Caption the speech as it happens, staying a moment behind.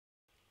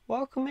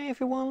Welcome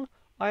everyone.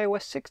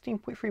 iOS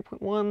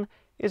 16.3.1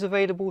 is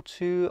available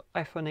to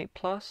iPhone 8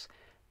 Plus,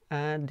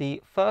 and the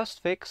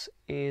first fix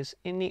is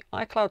in the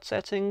iCloud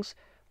settings.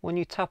 When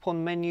you tap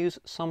on menus,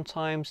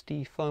 sometimes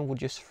the phone will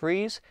just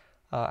freeze.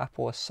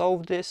 Apple has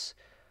solved this.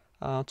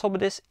 On top of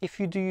this, if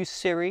you do use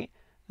Siri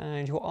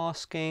and you're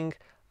asking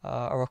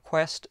a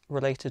request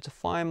related to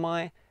Find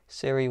My,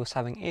 Siri was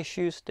having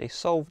issues. They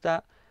solved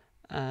that,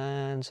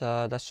 and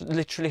that's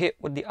literally it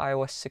with the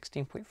iOS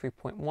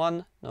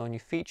 16.3.1. No new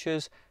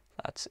features.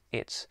 That's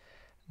it.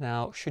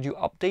 Now, should you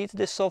update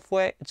this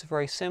software? It's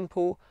very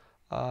simple.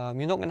 You're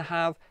not going to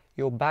have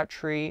your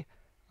battery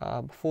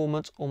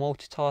performance or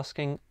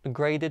multitasking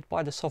degraded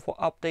by the software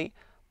update,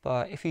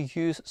 but if you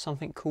use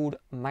something called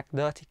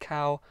MacDirty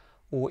Cow,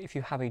 or if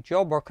you have a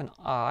jailbroken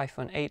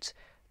iPhone 8,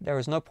 there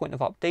is no point of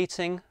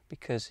updating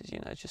because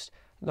just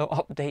no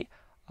update.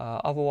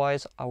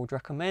 Otherwise, I would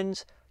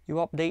recommend you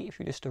update if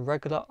you're just a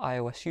regular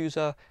iOS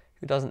user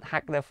who doesn't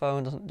hack their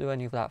phone, doesn't do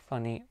any of that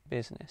funny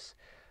business.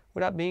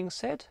 With that being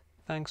said,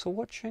 thanks for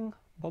watching.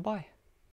 Bye bye.